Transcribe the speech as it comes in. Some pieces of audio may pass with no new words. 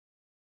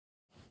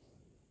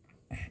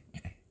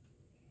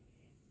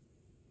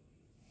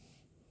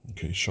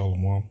Okay,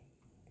 Shalom.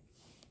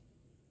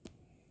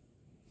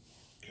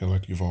 I'd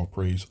like to give all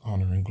praise,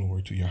 honor, and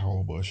glory to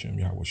Yahweh Ba'Shem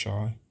Yahweh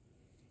Shai.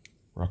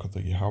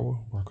 Barakatha Yahweh,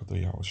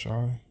 Barakatha Yahweh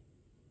Shai.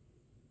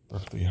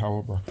 Barakatha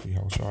Yahweh, Barakatha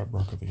Yahweh Shai,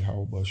 Barakatha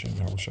Yahweh Ba'Shem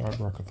Yahweh Shai,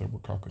 Barakatha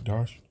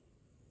Barakakadash.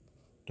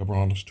 Double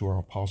honors to our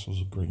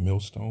apostles of Great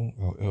Millstone,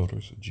 our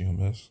elders of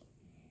GMS.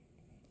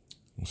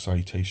 And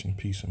salutation,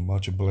 peace, and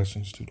much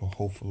blessings to the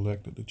hopeful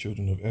elect of the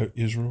children of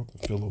Israel,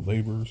 the fellow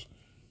laborers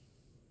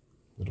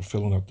that are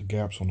filling up the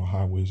gaps on the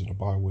highways and the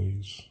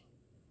byways,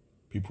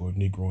 people of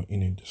Negro and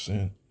Indian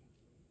descent.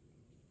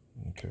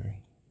 Okay.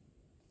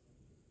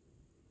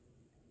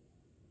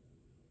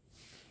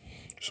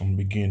 So I'm going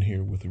to begin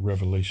here with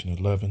Revelation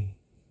 11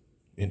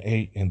 and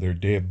 8. And their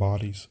dead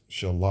bodies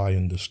shall lie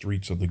in the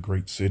streets of the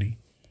great city.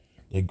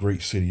 That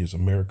great city is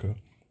America,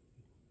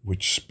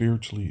 which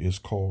spiritually is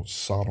called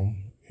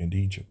Sodom and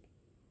Egypt,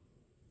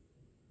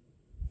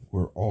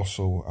 where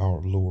also our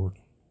Lord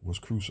was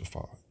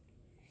crucified.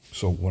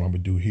 So what I'm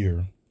going to do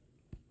here,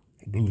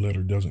 blue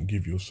letter doesn't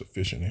give you a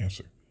sufficient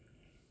answer,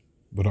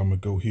 but I'm going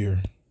to go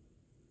here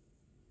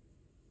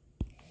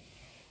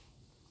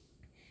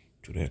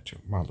to that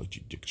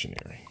etymology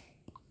dictionary.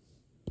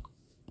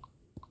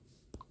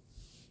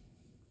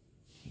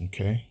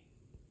 Okay.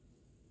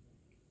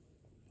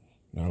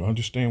 Now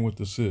understand what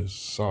this is.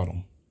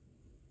 Sodom,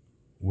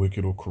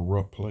 wicked or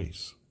corrupt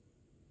place.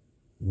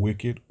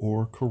 Wicked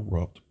or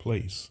corrupt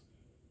place.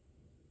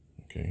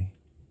 Okay.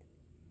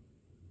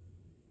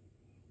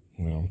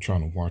 Well, I'm trying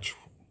to watch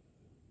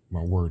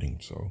my wording,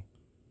 so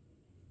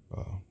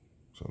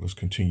let's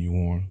continue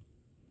on.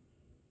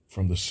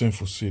 From the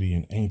sinful city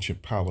in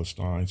ancient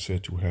Palestine,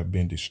 said to have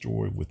been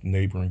destroyed with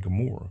neighboring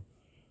Gomorrah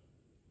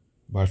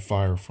by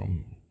fire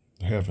from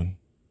heaven.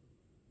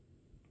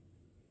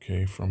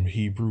 Okay, from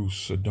Hebrew,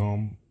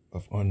 Sodom,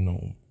 of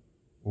unknown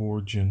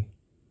origin.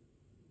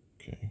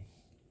 Okay.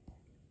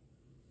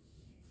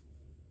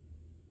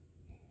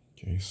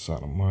 Okay,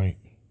 Sodomite.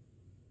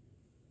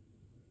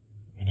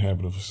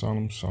 Inhabitant of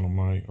Sodom,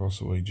 Sodomite,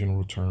 also a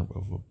general term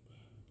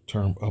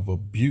of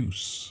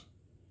abuse.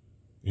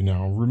 And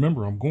now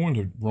remember, I'm going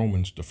to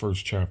Romans, the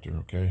first chapter,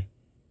 okay?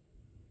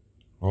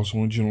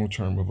 Also a general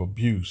term of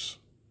abuse.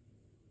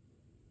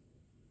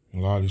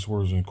 And a lot of these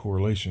words are in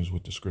correlations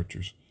with the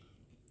scriptures,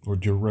 or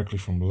directly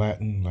from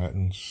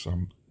Latin,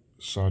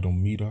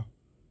 sodomita,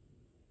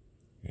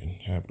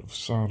 inhabitant of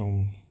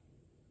Sodom.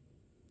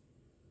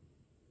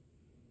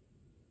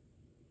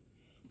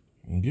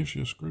 And gives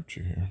you a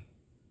scripture here.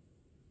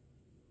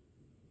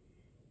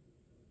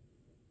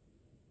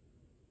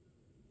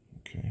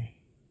 Okay.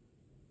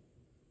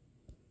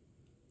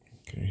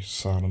 Okay,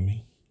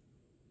 sodomy.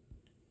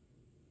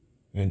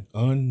 An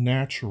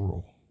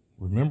unnatural.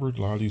 Remember, a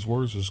lot of these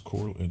words is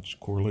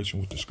correlation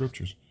with the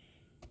scriptures.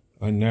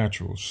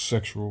 Unnatural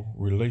sexual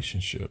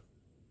relationship.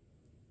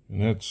 And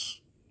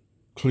that's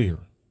clear.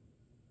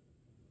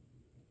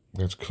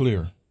 That's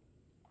clear.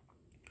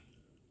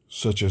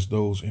 Such as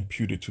those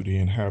imputed to the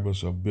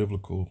inhabitants of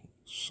biblical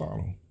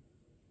Sodom.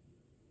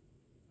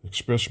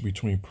 Especially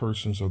between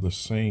persons of the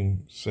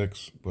same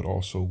sex, but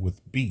also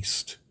with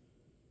beasts.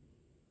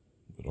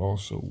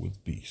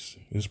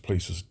 This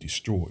place is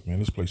destroyed, man.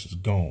 This place is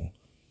gone.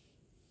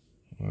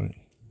 All right.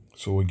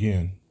 So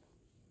again,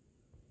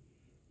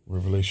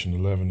 Revelation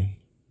 11,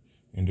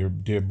 and their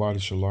dead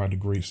bodies shall lie in the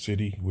great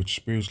city, which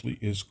spiritually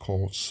is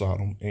called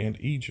Sodom and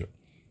Egypt,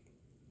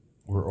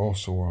 where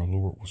also our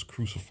Lord was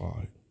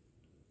crucified.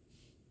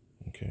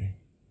 Okay.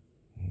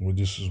 Well,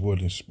 this is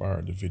what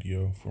inspired the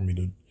video for me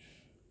to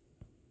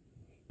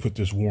put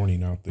this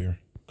warning out there.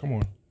 Come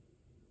on.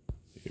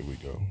 Here we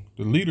go.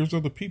 The leaders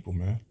of the people,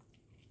 man.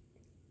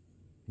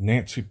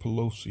 Nancy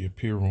Pelosi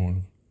appear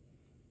on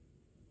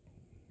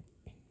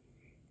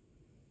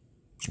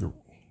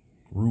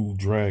Rule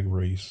Drag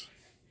Race.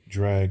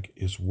 Drag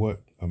is what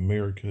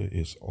America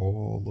is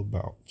all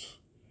about.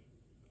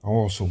 I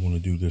also want to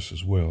do this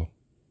as well.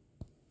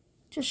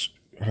 Just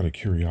out of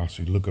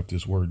curiosity, look up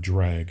this word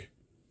drag.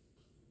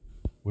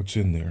 What's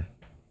in there?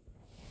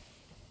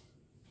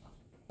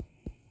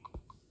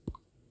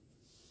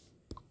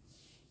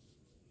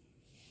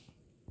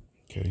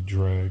 Okay,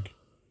 drag.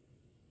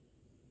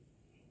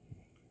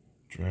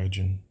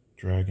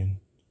 Dragon.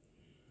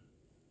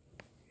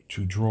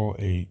 To draw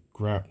a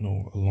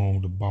grapnel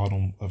along the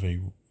bottom of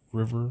a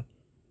river,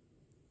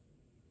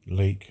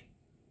 lake,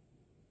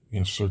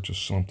 in search of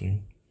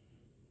something.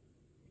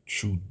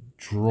 To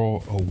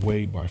draw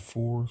away by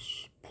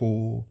force,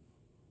 pull,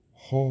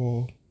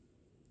 haul.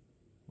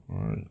 All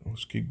right,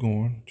 let's keep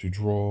going. To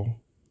draw,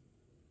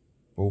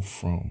 both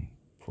from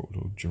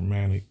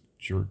Proto-Germanic,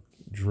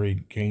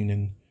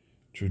 dragainen,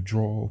 to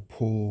draw,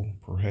 pull,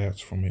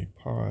 perhaps from a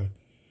pie,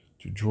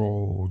 to draw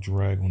or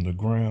drag on the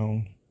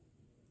ground,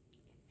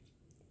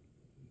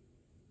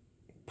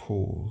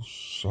 pull,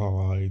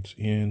 slides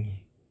in.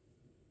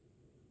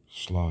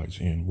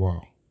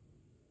 Wow.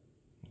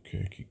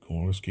 Okay, keep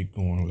going. Let's keep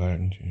going.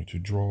 Latin. To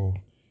draw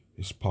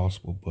is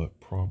possible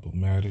but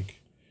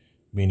problematic,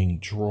 meaning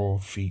draw,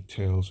 feet,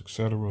 tails,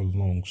 etc.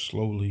 along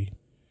slowly.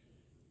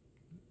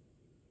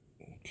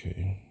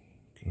 Okay.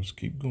 Let's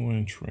keep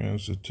going.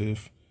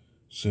 Transitive,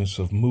 sense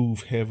of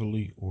move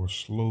heavily or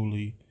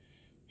slowly,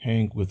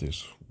 hang with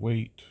its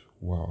weight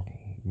while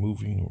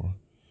moving or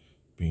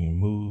being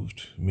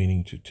moved,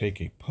 meaning to take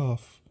a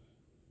puff.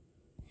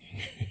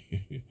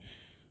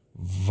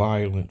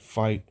 Violent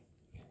fight.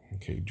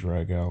 Okay,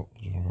 drag out,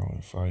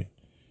 violent fight.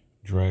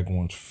 Drag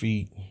one's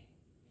feet.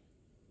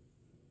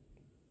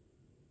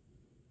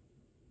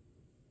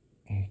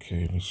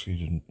 Okay, let's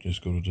see. Let's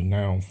go to the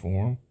noun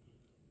form.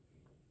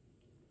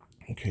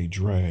 Okay,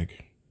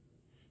 drag.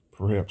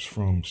 Perhaps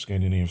from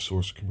Scandinavian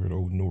source compared to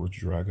Old Norse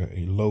draga,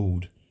 a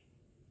load.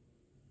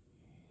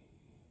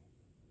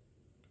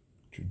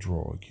 To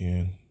draw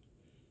again.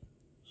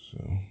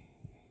 So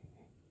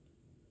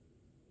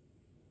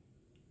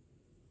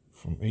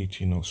from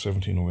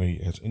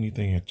 1708, as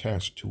anything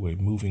attached to a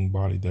moving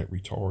body that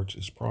retards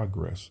its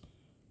progress.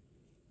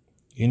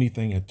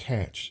 Anything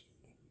attached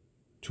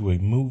to a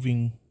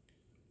moving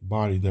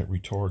body that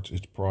retards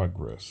its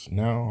progress.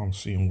 Now I'm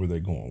seeing where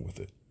they're going with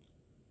it.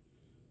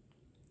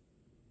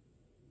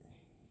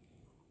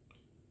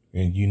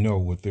 And you know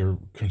what they're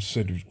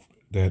considered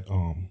that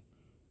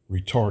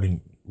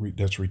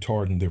that's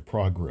retarding their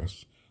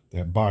progress,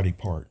 that body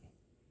part.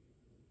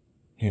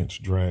 Hence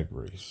drag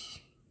race.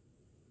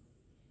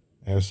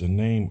 As the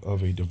name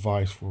of a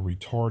device for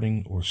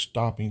retarding or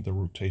stopping the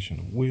rotation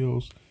of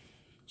wheels,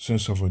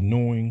 sense of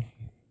annoying,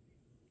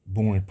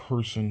 boring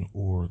person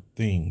or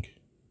thing.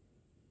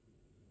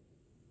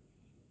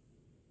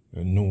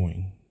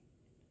 Annoying.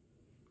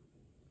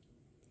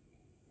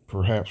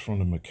 Perhaps from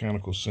the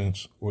mechanical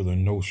sense or the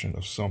notion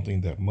of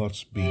something that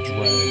must be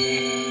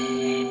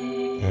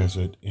dragged as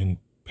an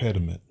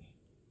impediment.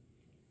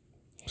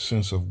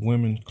 Sense of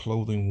women,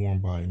 clothing worn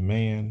by a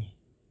man.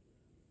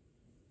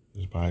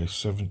 Is by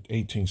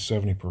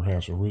 1870,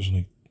 perhaps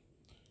originally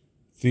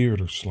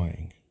theater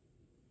slang.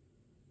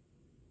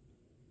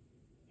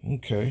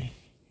 Okay,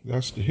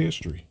 that's the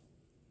history.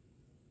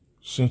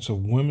 Sense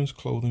of women's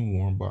clothing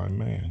worn by a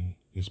man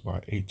is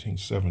by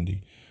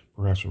 1870,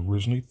 perhaps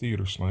originally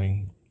theater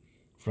slang,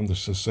 from the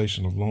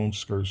cessation of long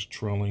skirts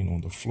trailing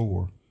on the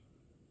floor.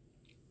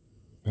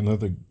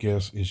 Another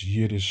guess is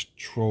Yiddish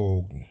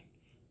trogen,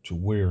 to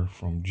wear,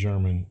 from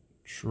German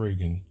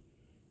tragen,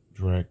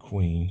 drag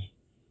queen,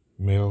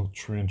 male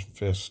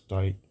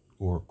transvestite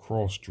or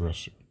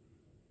cross-dresser.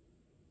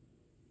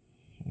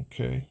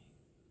 Okay.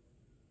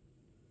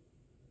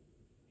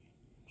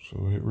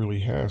 So it really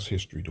has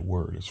history, the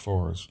word, as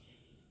far as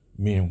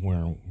men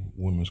wearing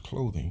women's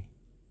clothing.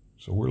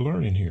 So we're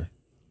learning here.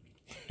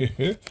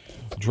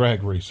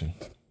 Drag racing.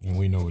 And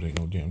we know it ain't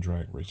no damn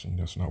drag racing.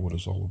 That's not what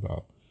it's all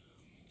about.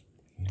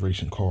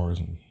 Racing cars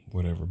and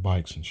whatever,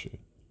 bikes and shit.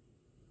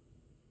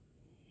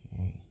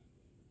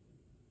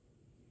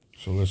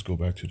 So let's go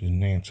back to the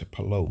Nancy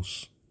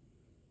Pelosi.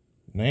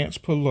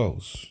 Nancy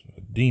Pelosi, a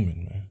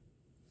demon, man.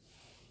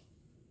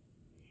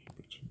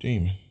 It's a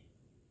demon.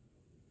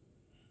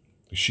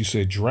 She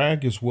said,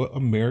 drag is what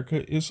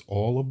America is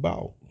all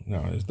about.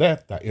 Now, is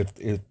that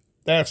if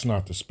that's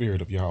not the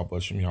spirit of Yahweh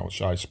Shem Yahweh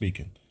Shai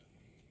speaking?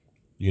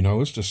 You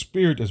know, it's the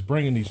spirit that's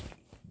bringing these,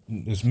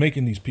 that's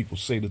making these people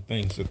say the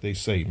things that they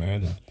say,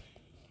 man. And,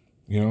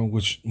 you know,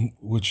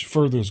 which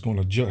further is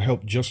going to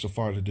help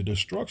justify the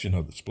destruction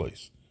of this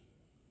place.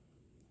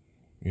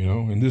 You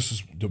know, and this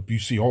is, you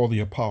see all the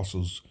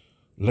apostles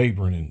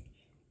laboring and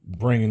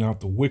bringing out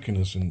the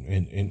wickedness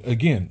and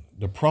again,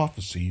 the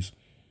prophecies,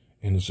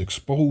 and it's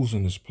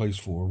exposing this place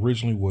for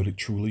originally what it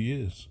truly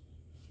is.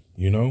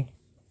 You know,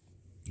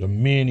 the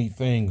many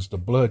things, the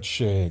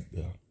bloodshed,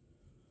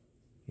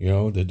 you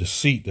know, the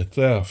deceit, the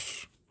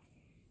theft,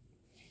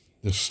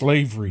 the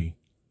slavery,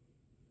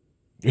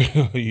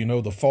 you know,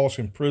 the false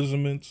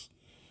imprisonments,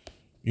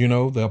 you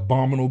know, the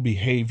abominable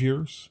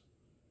behaviors.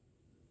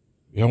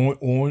 On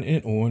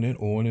and on and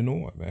on and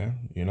on,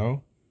 man, you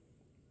know?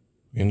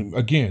 And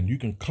again, you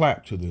can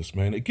clap to this,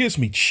 man. It gives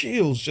me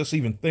chills just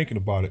even thinking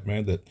about it,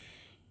 man, that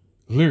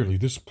literally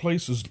this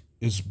place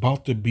is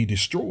about to be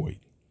destroyed.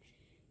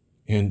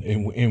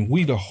 And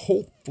we, the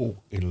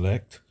hopeful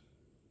elect,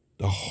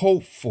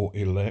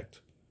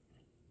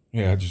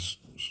 yeah, I just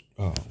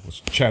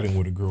was chatting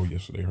with a girl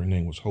yesterday. Her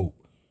name was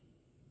Hope,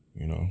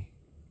 you know,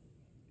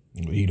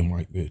 the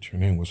Edomite bitch. Her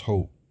name was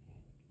Hope.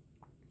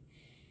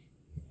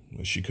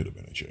 She could have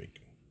been a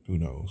Jake. Who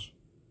knows?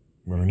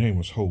 But her name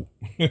was Hope.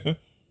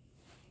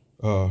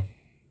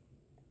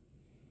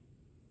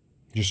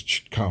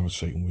 Just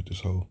conversating with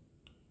this hoe.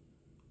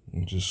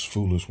 Just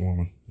foolish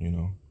woman, you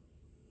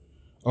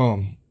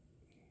know.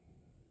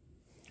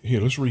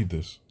 Here, let's read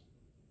this.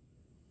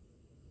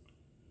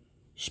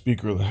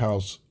 Speaker of the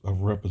House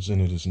of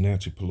Representatives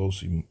Nancy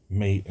Pelosi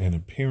made an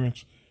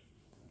appearance.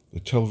 The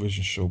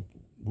television show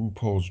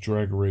RuPaul's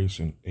Drag Race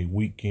and a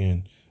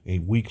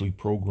weekly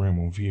program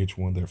on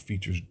VH1 that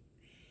features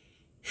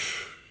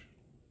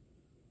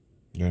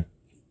that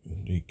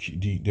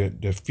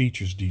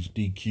features these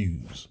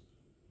DQs.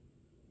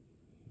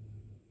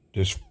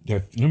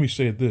 Let me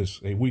say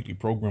this: a weekly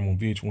program on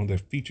VH1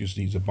 that features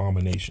these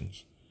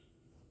abominations.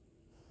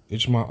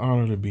 It's my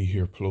honor to be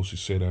here, Pelosi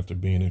said after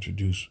being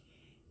introduced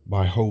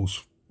by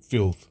host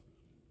filth.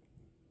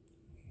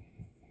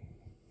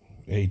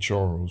 Hey,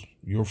 Charles,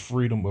 your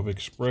freedom of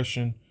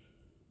expression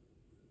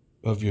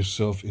of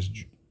yourself is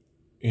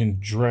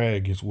in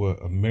drag is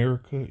what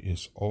America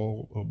is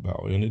all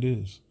about, and it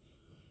is.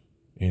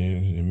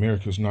 And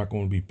America's not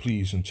going to be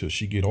pleased until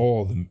she get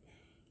all the,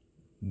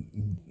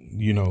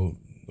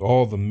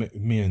 all the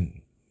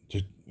men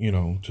to,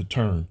 to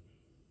turn.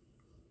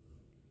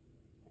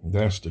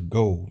 That's the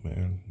goal,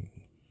 man.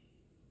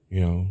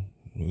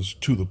 It's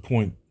to the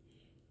point,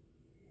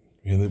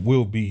 and it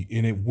will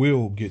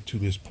get to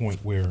this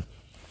point where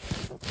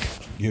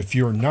if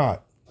you're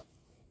not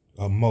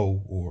a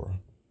Mo or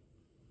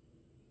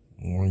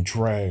in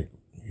drag,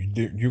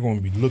 you're going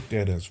to be looked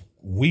at as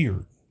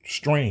weird,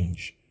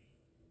 strange.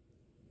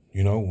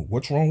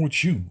 What's wrong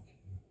with you?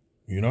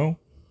 You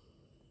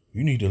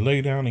need to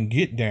lay down and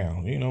get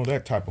down.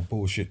 That type of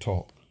bullshit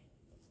talk.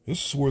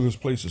 This is where this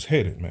place is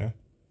headed, man.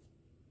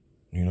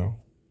 And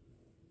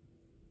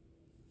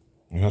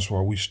that's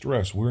why we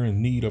stress we're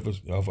in need of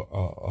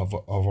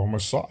our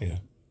Messiah.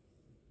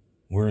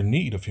 We're in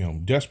need of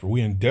him.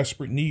 We're in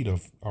desperate need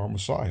of our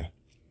Messiah.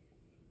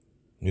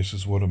 This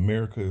is what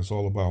America is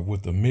all about.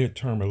 With the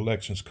midterm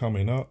elections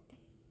coming up,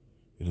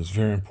 it is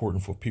very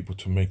important for people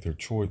to make their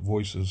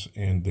voices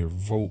and their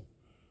vote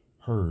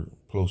heard.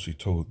 Pelosi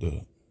told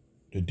the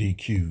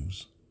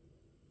DQs.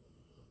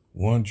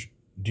 One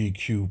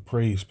DQ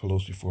praised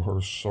Pelosi for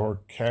her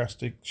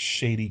sarcastic,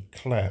 shady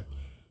clap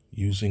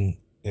using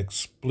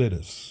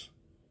expletives.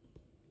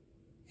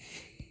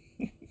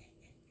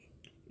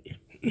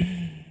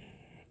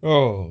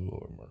 Oh,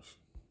 Lord mercy.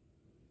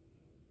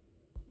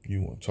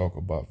 You want to talk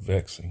about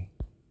vexing.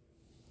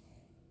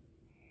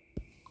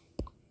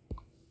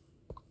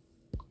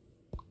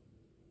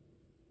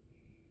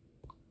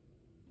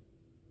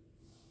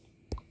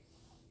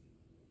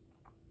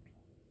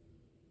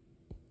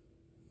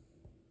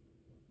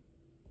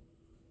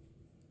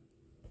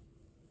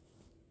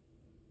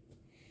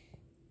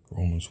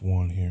 Romans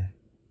 1 here.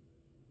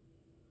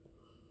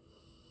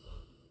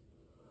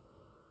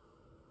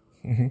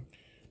 You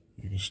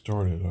can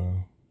start it.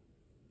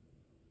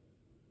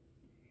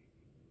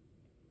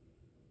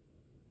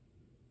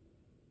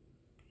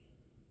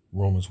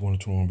 Romans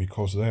 1:21.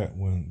 Because of that,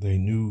 when they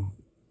knew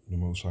the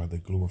Most High, they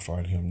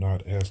glorified him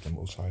not as the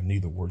Most High,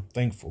 neither were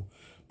thankful,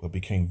 but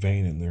became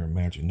vain in their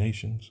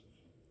imaginations,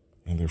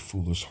 and their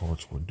foolish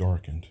hearts were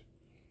darkened.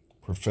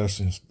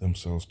 Professing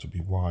themselves to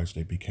be wise,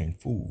 they became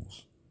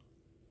fools,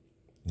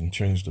 and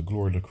changed the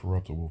glory of the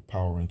corruptible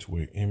power into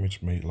an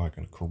image made like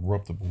a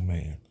corruptible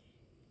man,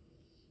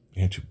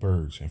 and to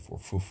birds, and for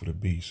food for the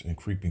beasts, and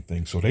creeping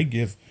things. So they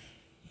we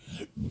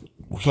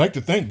like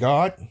to thank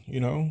God,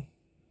 A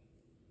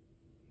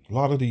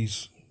lot of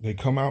these, they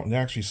come out and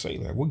actually say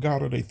that. What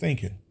God are they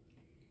thinking?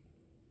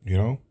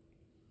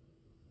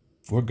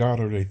 What God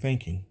are they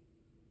thinking?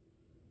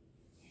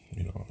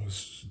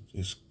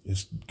 It's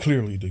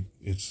clearly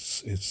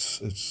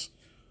it's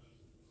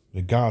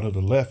the God of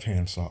the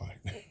left-hand side,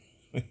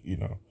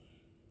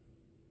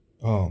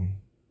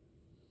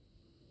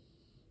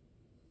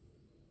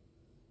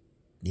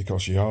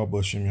 because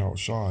Yahweh Shem Yahweh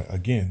Shai,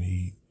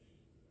 again,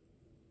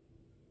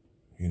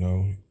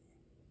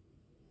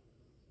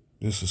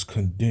 this is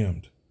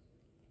condemned.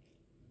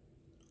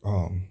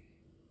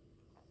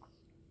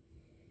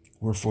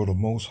 Wherefore the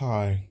Most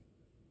High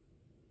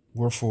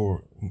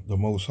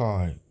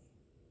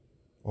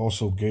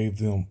also gave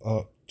them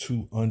up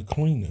to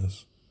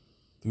uncleanness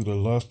through the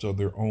lust of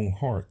their own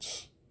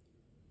hearts,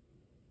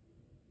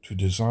 to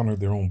dishonor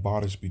their own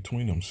bodies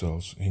between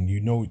themselves. And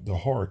the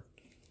heart,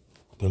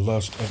 the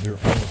lust of their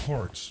own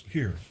hearts.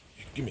 Here,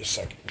 give me a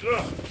second.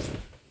 Get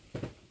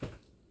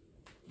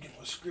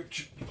my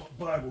scripture, get my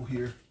Bible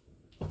here,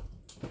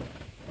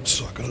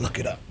 so I can look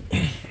it up.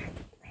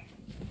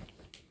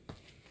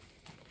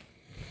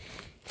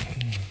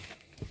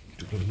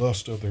 To the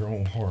lust of their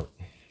own heart.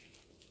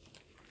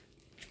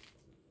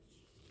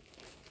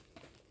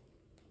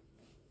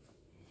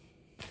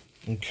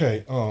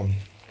 Okay, let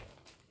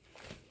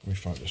me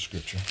find the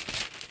scripture.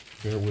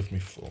 Bear with me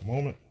for a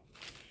moment.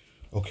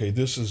 Okay,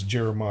 this is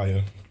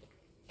Jeremiah.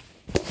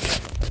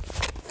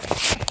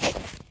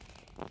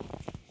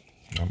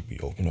 I'm going to be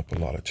opening up a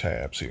lot of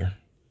tabs here.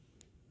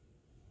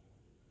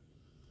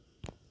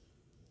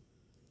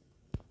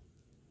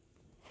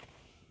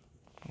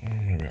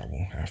 Maybe I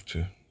won't have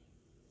to.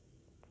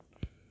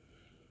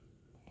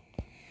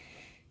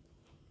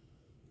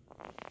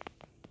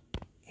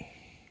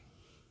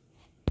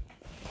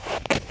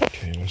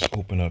 Okay, let's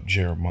open up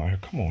Jeremiah.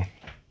 Come on.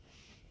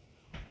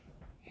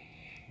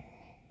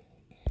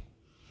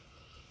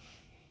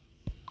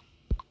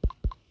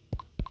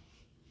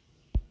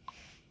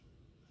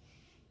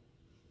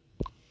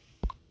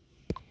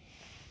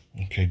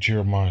 Okay,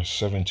 Jeremiah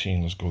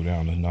 17, let's go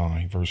down to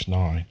 9, verse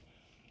 9.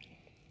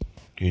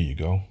 Here you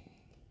go.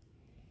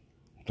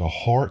 The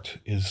heart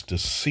is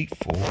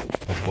deceitful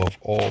above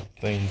all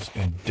things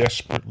and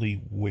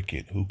desperately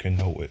wicked. Who can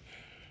know it?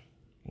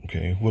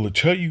 Okay, will it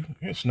tell you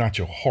it's not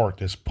your heart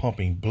that's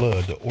pumping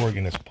blood, the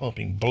organ that's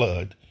pumping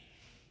blood.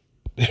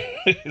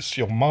 It's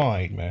your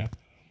mind, man.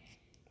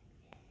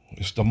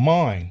 It's the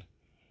mind,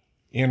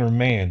 inner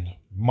man,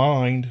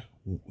 mind,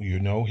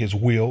 his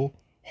will,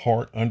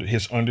 heart, under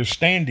his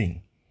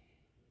understanding.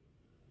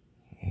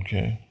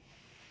 Okay.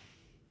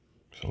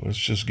 So let's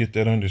just get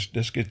that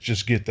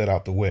just get that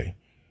out the way.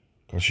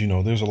 Because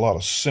there's a lot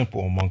of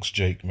simple amongst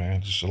Jake,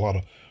 man. There's a lot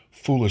of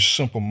foolish,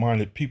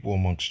 simple-minded people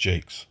amongst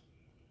Jakes,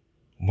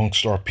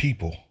 amongst our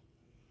people.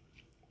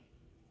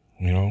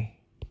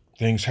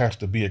 Things have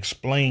to be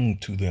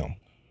explained to them.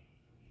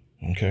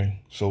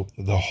 Okay. So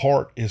the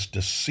heart is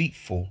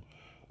deceitful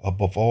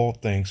above all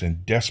things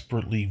and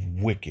desperately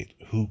wicked.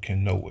 Who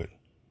can know it?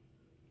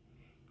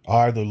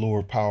 I, the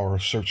Lord power,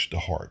 search the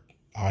heart.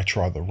 I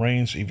try the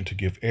reins, even to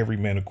give every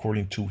man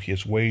according to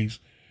his ways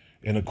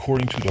and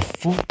according to the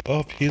fruit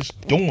of his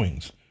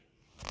doings.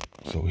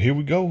 So here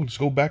we go. Let's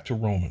go back to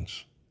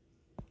Romans.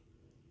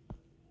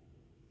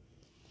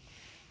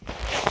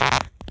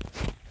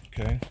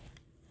 Okay.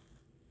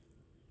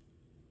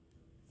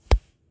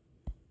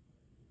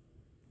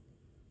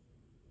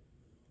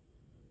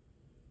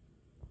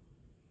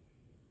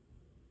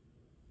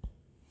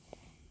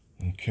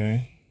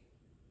 Okay.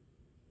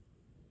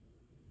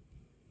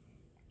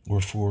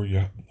 Wherefore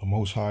the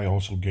Most High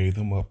also gave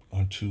them up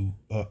to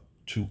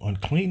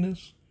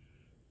uncleanness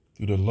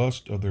through the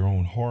lust of their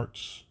own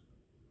hearts.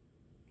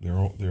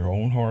 Their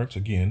own hearts,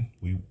 again,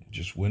 we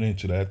just went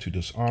into that, to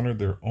dishonor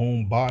their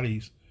own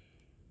bodies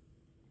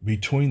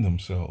between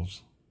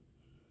themselves,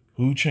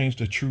 who changed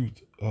the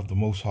truth of the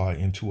Most High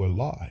into a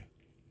lie,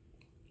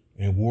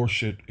 and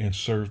worshiped and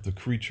served the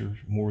creature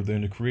more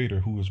than the Creator,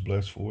 who is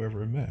blessed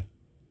forever. Amen.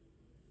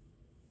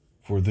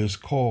 For this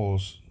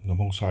cause the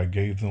Most High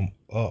gave them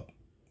up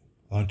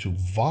unto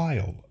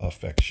vile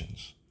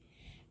affections.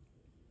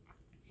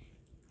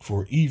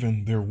 For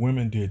even their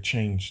women did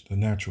change the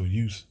natural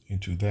use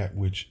into that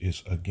which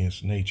is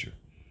against nature.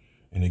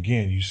 And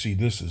again, you see,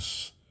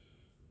 this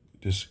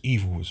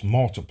evil is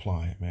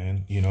multiplying,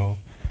 man,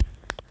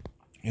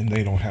 and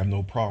they don't have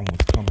no problem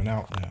with coming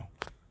out now.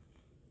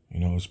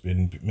 It's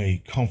been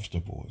made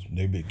comfortable.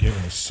 They've been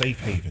given a safe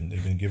haven.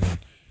 They've been given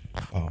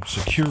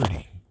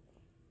security,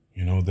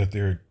 that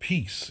they're at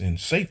peace and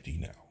safety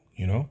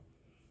now,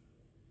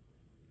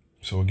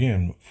 So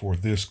again, for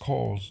this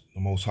cause, the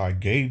Most High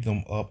gave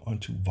them up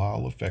unto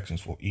vile affections,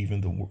 for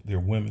even their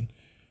women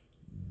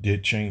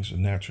did change the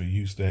natural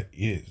use that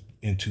is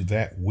into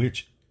that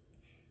which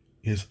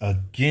is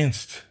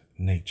against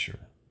nature.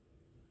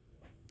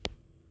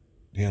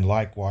 Then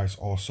likewise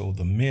also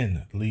the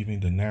men,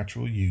 leaving the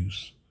natural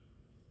use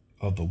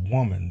of the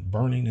woman,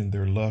 burning in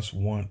their lust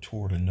one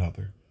toward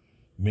another,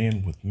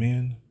 men with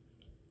men,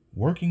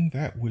 working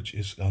that which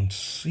is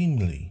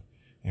unseemly,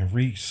 and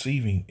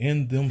receiving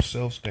in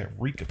themselves that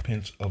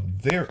recompense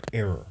of their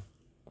error,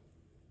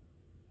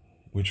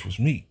 which was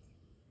meat.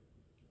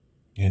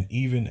 And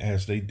even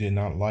as they did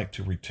not like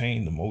to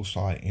retain the Most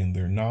High in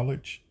their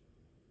knowledge,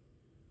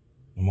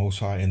 the Most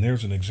High, and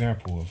there's an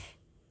example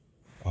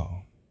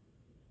of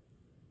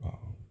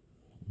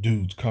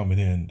dudes coming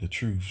in the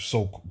truth,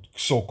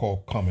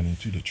 so-called coming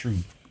into the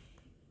truth,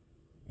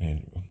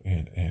 and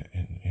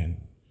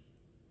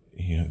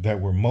that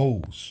were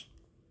moles.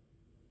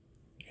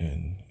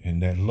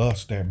 And that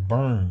lust, that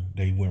burn,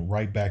 they went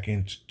right back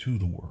into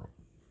the world.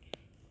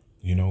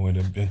 And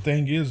the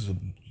thing is,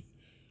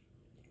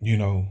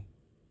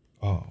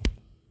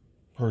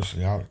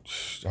 personally, I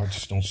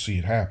just don't see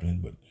it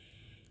happening, but,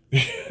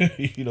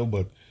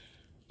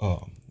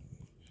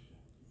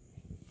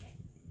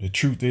 the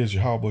truth is,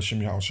 Yahweh Shem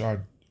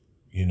Yahushua,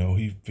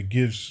 he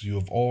forgives you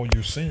of all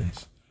your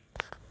sins.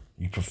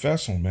 You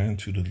profess them, man,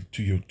 to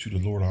the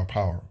Lord our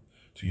power,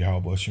 to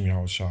Yahweh Shem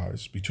Yahushua.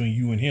 It's between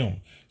you and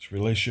him. It's a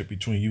relationship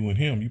between you and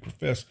him. You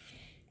profess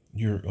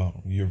you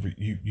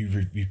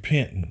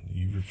repent, and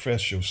you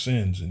confess your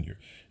sins, and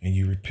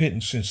you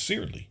repent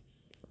sincerely,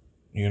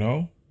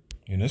 and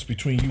that's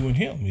between you and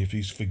him, if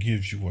he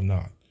forgives you or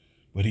not.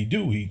 But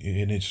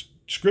and it's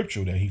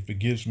scriptural that he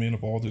forgives men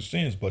of all their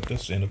sins, but the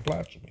sin of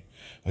blasphemy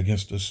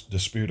against the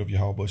spirit of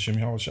Yahweh Shem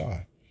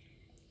Yahushua,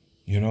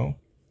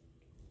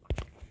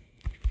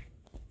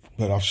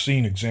 But I've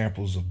seen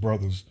examples of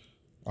brothers.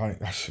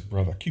 I said,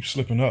 brother, I keep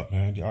slipping up,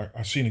 man.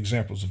 I've seen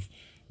examples of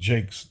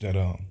Jakes that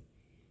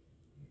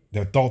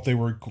thought they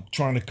were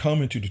trying to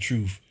come into the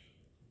truth,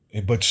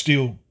 but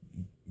still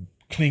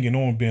clinging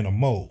on being a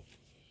mole.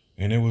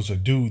 And there was a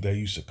dude that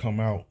used to come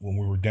out when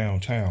we were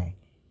downtown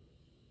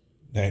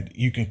that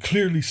you can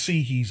clearly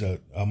see he's a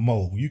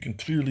mole. You can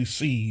clearly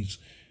see he's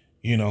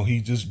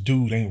this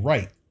dude ain't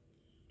right.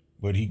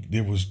 But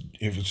it was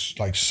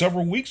like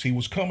several weeks he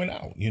was coming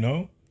out,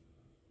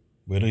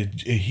 but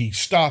he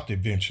stopped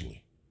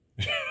eventually.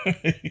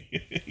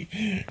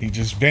 He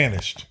just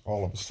vanished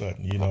all of a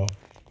sudden,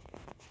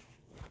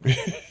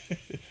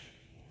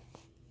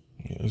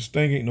 This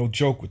thing ain't no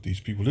joke with these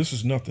people. This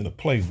is nothing to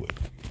play with.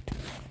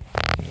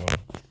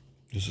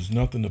 This is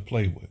nothing to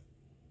play with.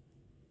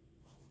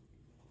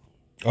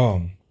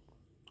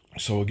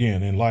 So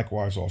again, and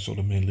likewise also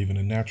the men leaving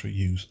the natural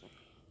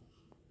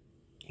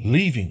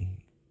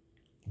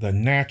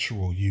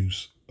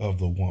use of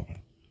the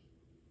woman,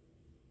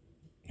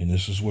 And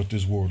this is what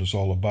this world is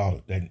all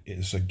about. That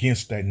it's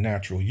against that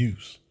natural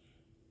use.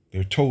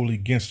 They're totally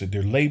against it.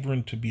 They're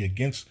laboring to be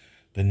against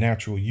the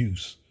natural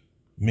use.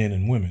 Men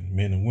and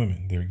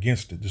women. They're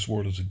against it. This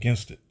world is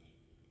against it.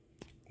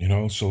 You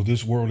know, so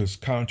this world is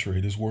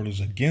contrary. This world is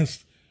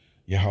against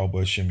Yahweh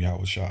Hashem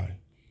Yahweh Shai.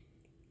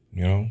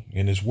 You know,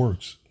 and its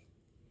works.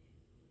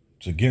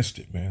 It's against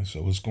it, man.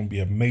 So it's going to be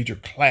a major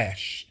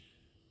clash.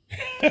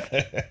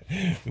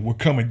 We're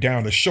coming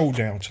down to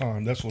showdown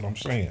time. That's what I'm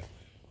saying.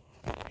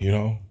 You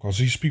know, because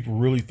these people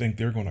really think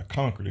they're going to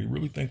conquer. They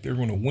really think they're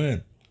going to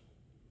win.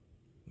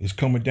 It's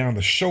coming down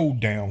to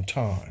showdown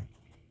time.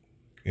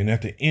 And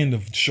at the end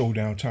of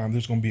showdown time,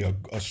 there's going to be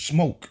a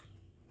smoke.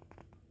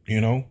 You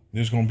know,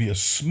 there's going to be a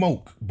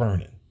smoke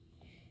burning.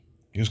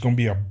 There's going to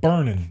be a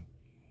burning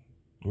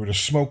where the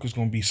smoke is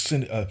going to be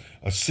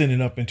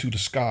ascending up into the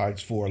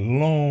skies for a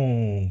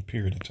long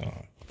period of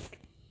time.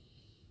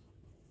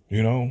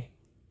 You know?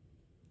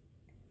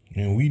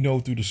 And we know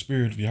through the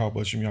spirit of Yahweh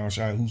Hashem Yahweh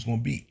Shai who's going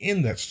to be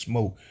in that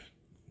smoke,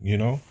 you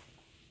know?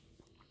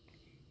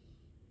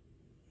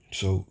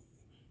 So,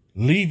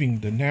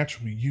 leaving the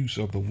natural use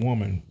of the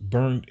woman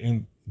burned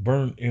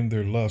in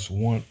their lust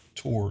one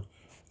toward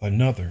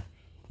another,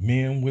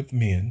 men with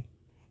men,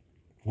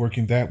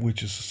 working that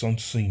which is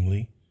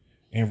unseemly,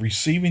 and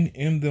receiving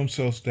in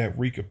themselves that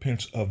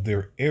recompense of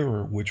their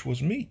error, which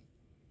was meat.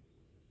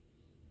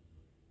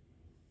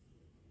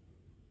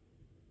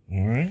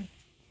 All right?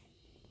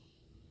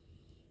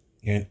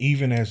 And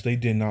even as they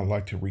did not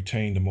like to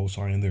retain the Most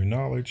High in their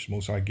knowledge,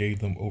 Most High gave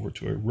them over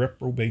to a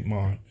reprobate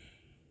mind,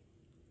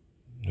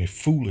 a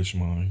foolish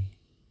mind,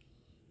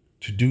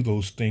 to do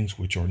those things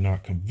which are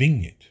not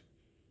convenient,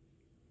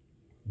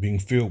 being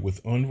filled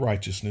with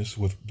unrighteousness,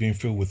 being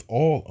filled with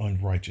all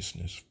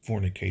unrighteousness,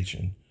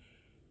 fornication,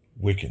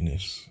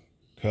 wickedness,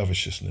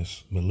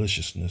 covetousness,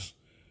 maliciousness,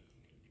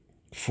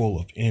 full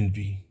of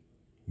envy,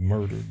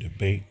 murder,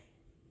 debate,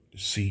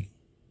 deceit,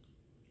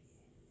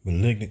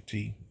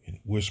 malignity, and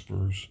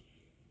whisperers,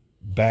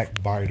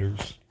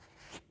 backbiters,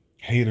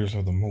 haters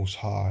of the Most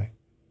High,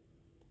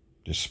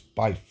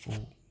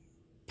 despiteful,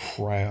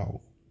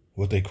 proud,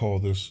 what they call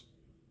this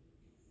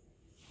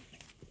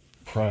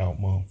proud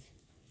month.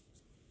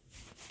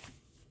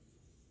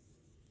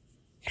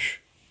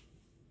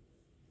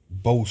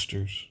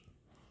 Boasters,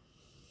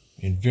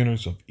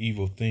 inventors of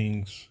evil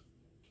things,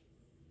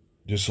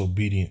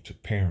 disobedient to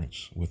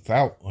parents,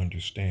 without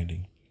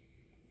understanding,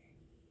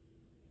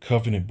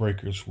 covenant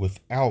breakers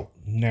without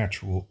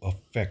natural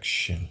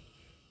affection,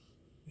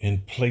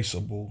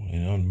 implacable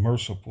and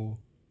unmerciful,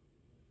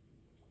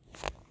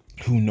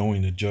 who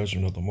knowing the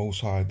judgment of the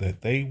Most High,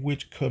 that they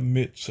which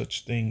commit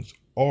such things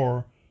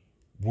are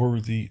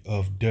worthy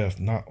of death,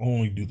 not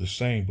only do the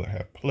same, but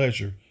have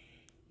pleasure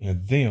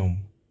in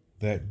them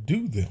that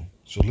do them.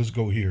 So let's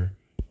go here.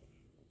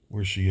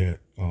 Where's she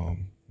at?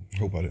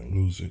 Hope I didn't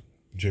lose it.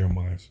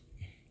 Jeremiah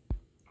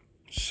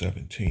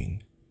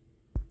 17.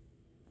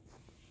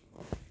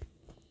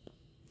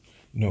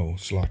 No,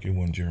 Slocky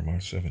wasn't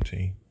Jeremiah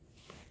 17.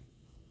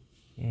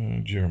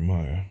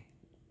 Jeremiah.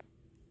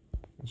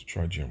 Let's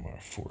try Jeremiah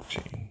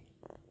 14.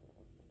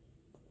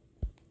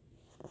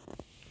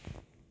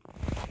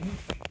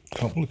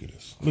 Come, look at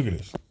this. Look at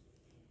this.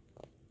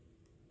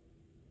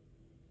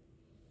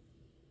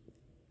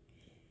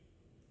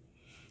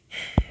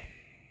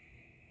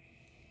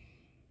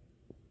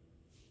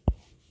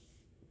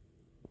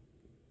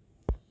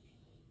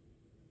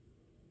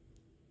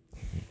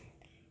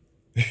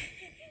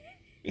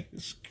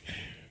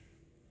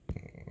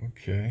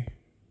 Okay.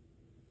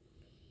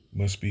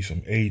 Must be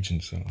some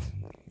agents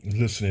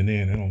listening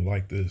in. They don't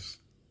like this.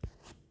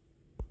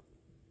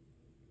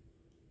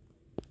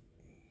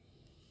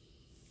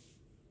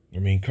 I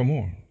mean, come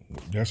on.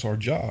 That's our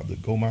job, to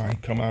come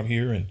out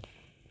here and,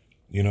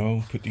 you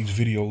know, put these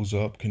videos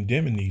up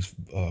condemning these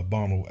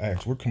abominable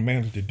acts. We're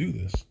commanded to do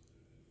this.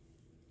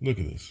 Look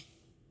at this.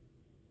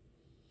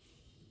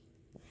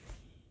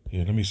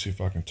 Yeah, let me see if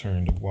I can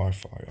turn the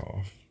Wi-Fi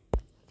off.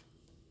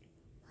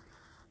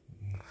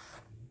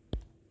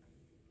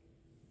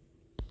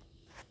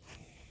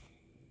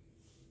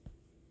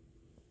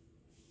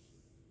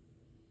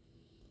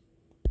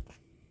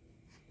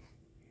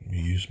 Let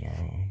me use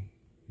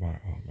my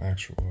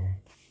actual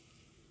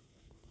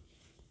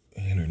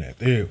internet.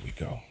 There we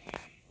go.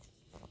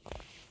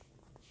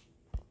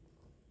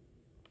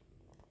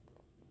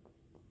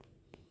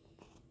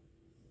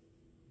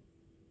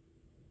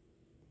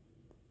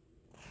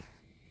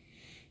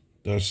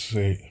 Thus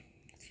say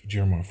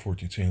Jeremiah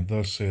 14:10.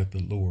 Thus saith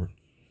the Lord,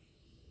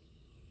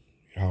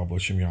 Yahweh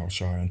Shem Yahweh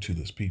Shai, unto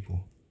this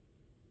people.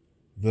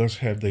 Thus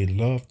have they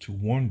loved to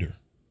wonder.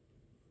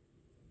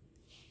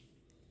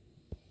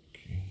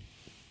 Okay.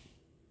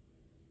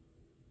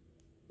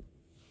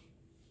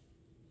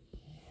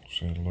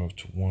 Said love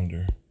to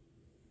wonder.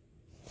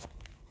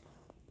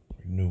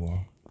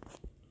 Renewal.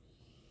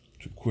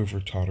 To quiver,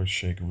 totter,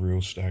 shake,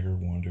 reel, stagger,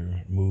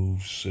 wonder,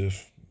 move,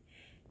 sift,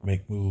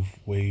 make move,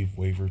 wave,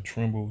 waver,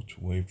 tremble, to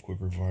wave,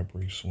 quiver,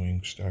 vibrate,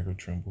 swing, stagger,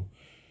 tremble,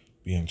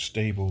 be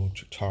unstable,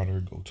 to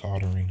totter, go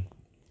tottering,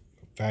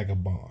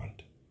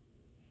 vagabond,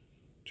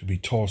 to be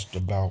tossed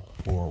about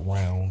or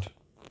around,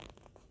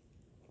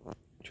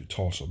 to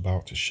toss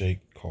about, to shake,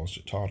 cause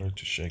to totter,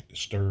 to shake, to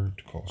stir,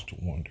 to cause to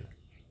wonder.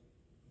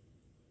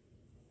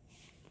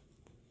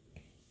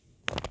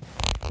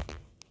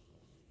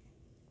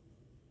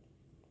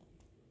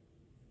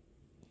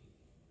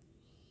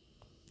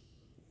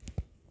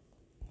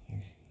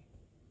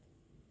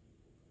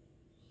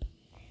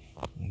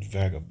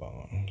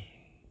 Vagabond.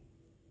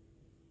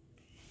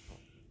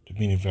 The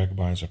meaning of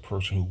vagabond is a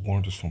person who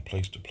wanders from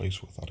place to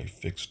place without a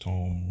fixed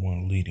home,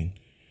 one leading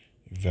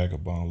a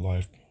vagabond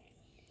life,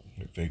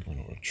 a vagrant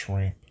or a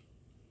tramp.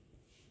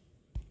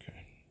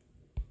 Okay.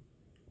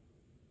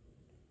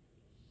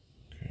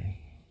 Okay.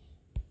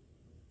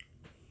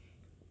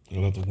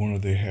 The other one,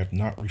 they have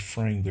not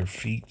refrained their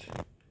feet.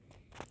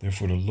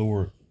 Therefore the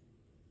Lord,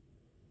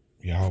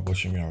 Yahweh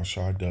Shem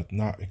Yahushua, doth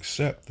not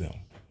accept them.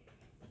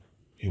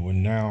 He will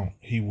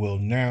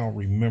now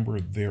remember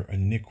their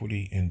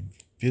iniquity and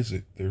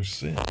visit their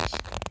sins.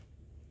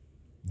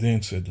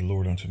 Then said the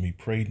Lord unto me,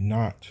 pray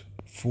not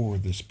for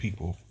this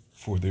people,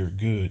 for their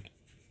good.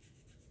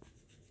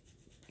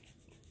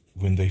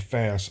 When they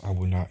fast, I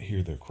will not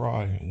hear their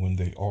cry. And when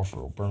they offer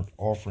burnt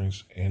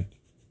offerings and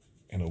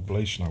an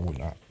oblation, I will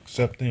not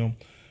accept them.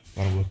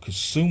 But I will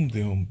consume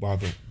them by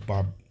the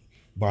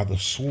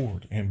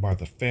sword and by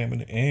the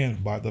famine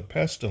and by the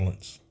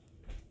pestilence.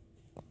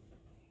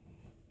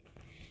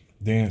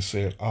 Then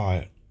said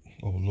I,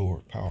 O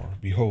Lord, power,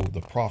 behold,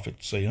 the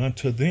prophets say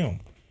unto them,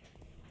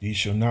 ye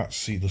shall not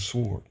see the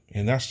sword.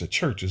 And that's the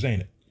churches,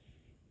 ain't it?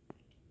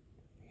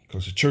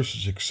 Because the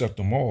churches accept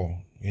them all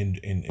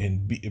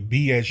and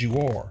be as you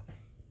are.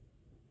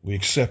 We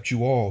accept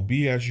you all.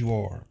 Be as you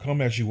are. Come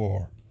as you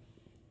are.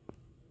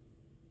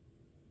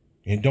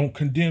 And don't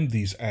condemn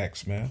these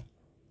acts, man.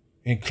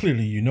 And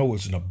clearly you know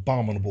it's an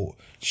abominable,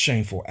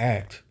 shameful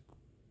act.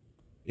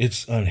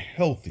 It's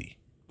unhealthy.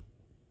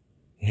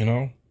 You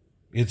know?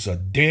 It's a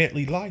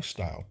deadly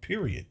lifestyle,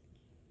 period.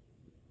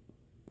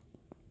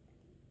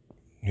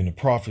 And the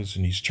prophets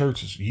in these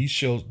churches, ye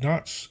shall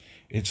not,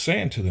 it's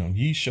saying to them,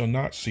 ye shall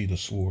not see the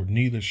sword,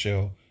 neither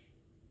shall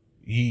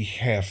ye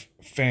have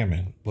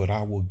famine, but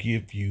I will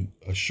give you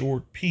a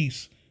short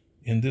peace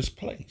in this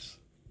place.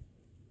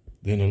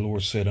 Then the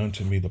Lord said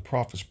unto me, the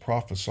prophets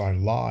prophesy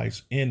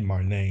lies in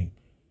my name.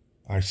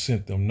 I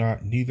sent them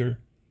not, neither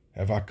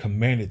have I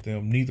commanded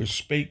them, neither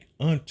spake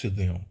unto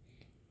them.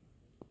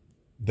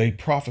 They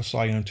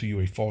prophesy unto you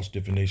a false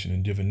divination,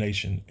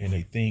 and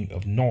a thing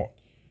of naught,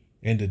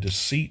 and the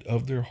deceit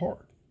of their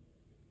heart.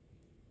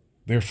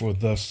 Therefore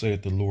thus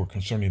saith the Lord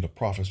concerning the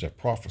prophets that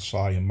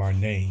prophesy in my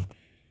name,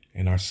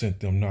 and I sent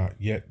them not.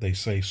 Yet they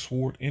say,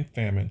 sword and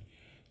famine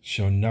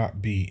shall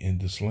not be in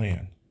this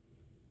land.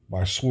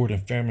 By sword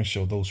and famine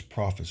shall those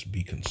prophets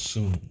be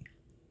consumed.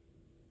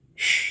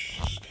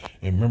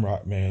 And remember,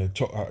 man,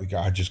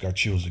 I just got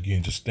chills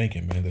again just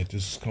thinking, man, that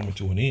this is coming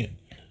to an end.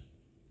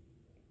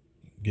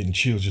 Getting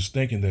chills just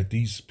thinking that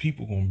these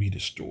people are going to be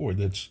destroyed.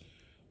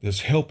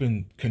 That's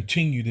helping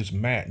continue this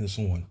madness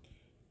on,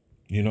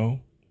 you know.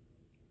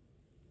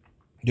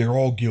 They're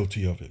all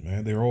guilty of it,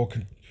 man. They're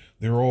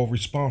all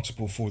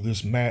responsible for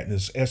this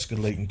madness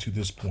escalating to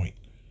this point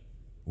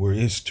where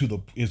it's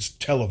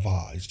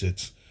televised.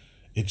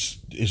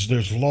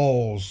 There's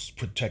laws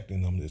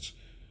protecting them. This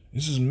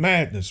is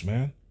madness,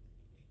 man.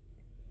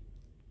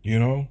 You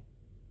know,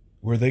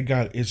 where they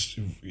call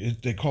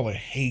it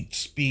hate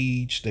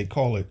speech. They're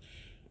going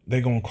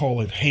to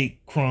call it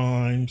hate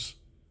crimes.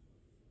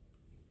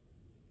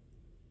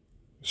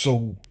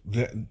 So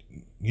that,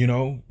 you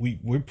know,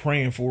 we're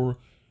praying for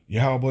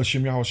Yahweh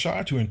Shem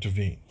Yahushua to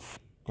intervene,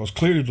 because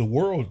clearly the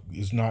world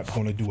is not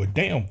going to do a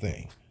damn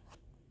thing.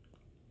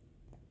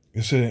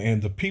 It said,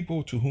 and the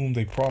people to whom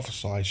they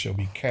prophesy shall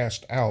be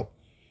cast out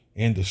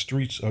in the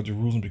streets of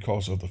Jerusalem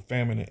because of the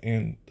famine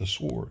and the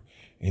sword,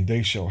 and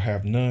they shall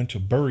have none to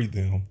bury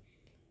them,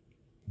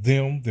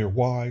 their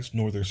wives,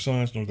 nor their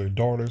sons, nor their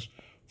daughters,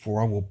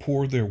 for I will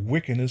pour their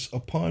wickedness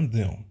upon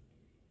them.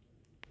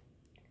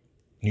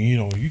 And, you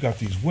know, you got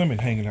these women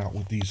hanging out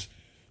with these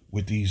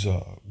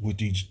DQs,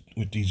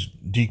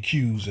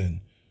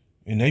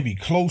 and they be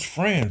close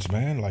friends,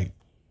 man. Like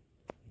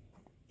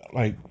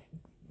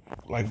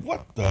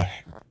what the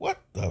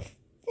fuck?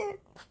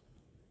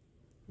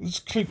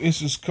 It's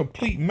just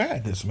complete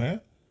madness,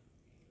 man.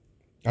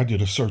 I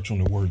did a search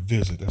on the word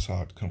visit. That's how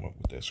I come up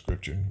with that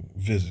scripture,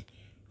 visit,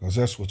 because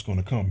that's what's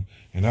going to come.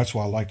 And that's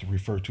why I like to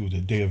refer to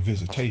the day of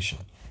visitation.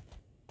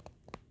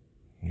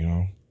 You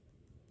know,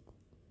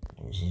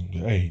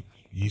 hey,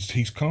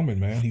 he's coming,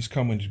 man. He's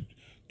coming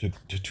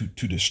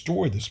to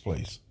destroy this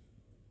place.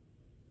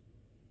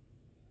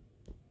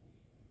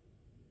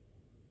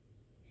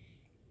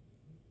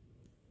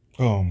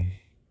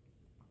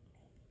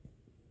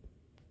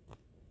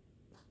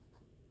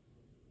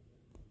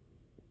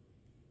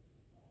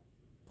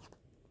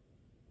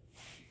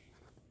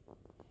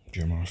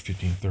 Jeremiah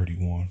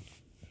 15:31.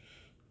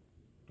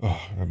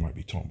 Oh, that might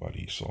be talking about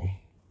Esau.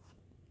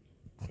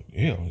 But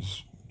yeah,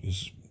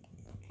 it's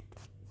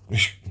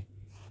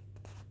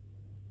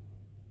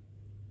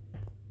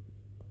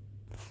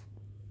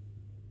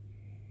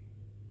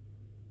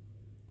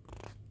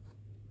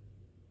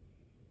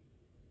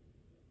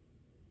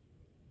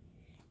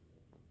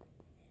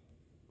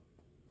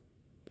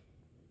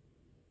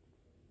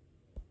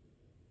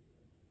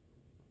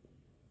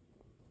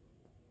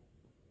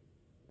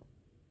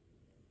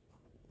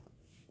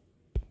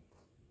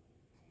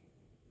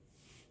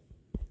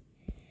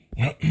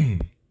Okay,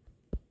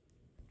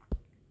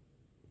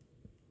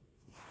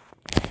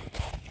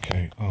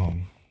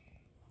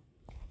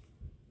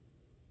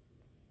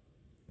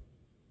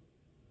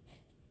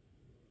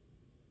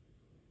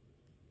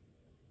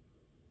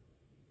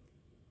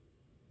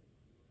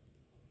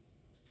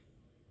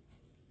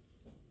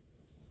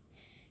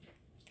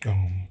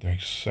 they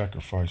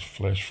sacrifice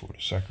flesh for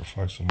the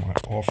sacrifice of my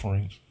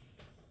offerings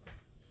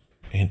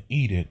and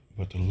eat it,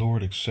 but the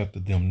Lord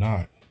accepted them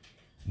not.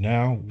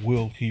 Now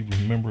will he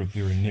remember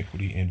their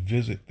iniquity and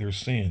visit their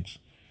sins.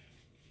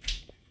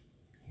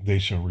 They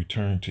shall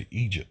return to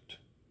Egypt.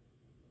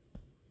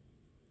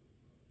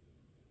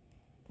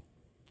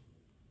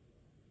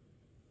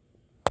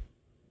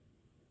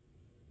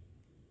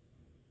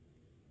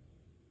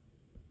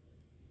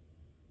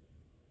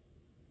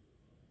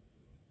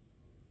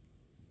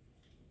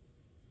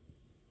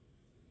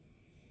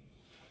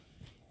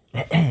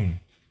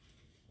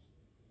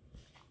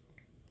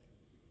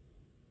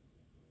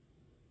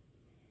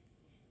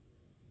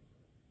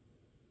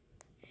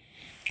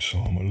 So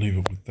I'm going to leave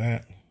it with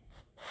that.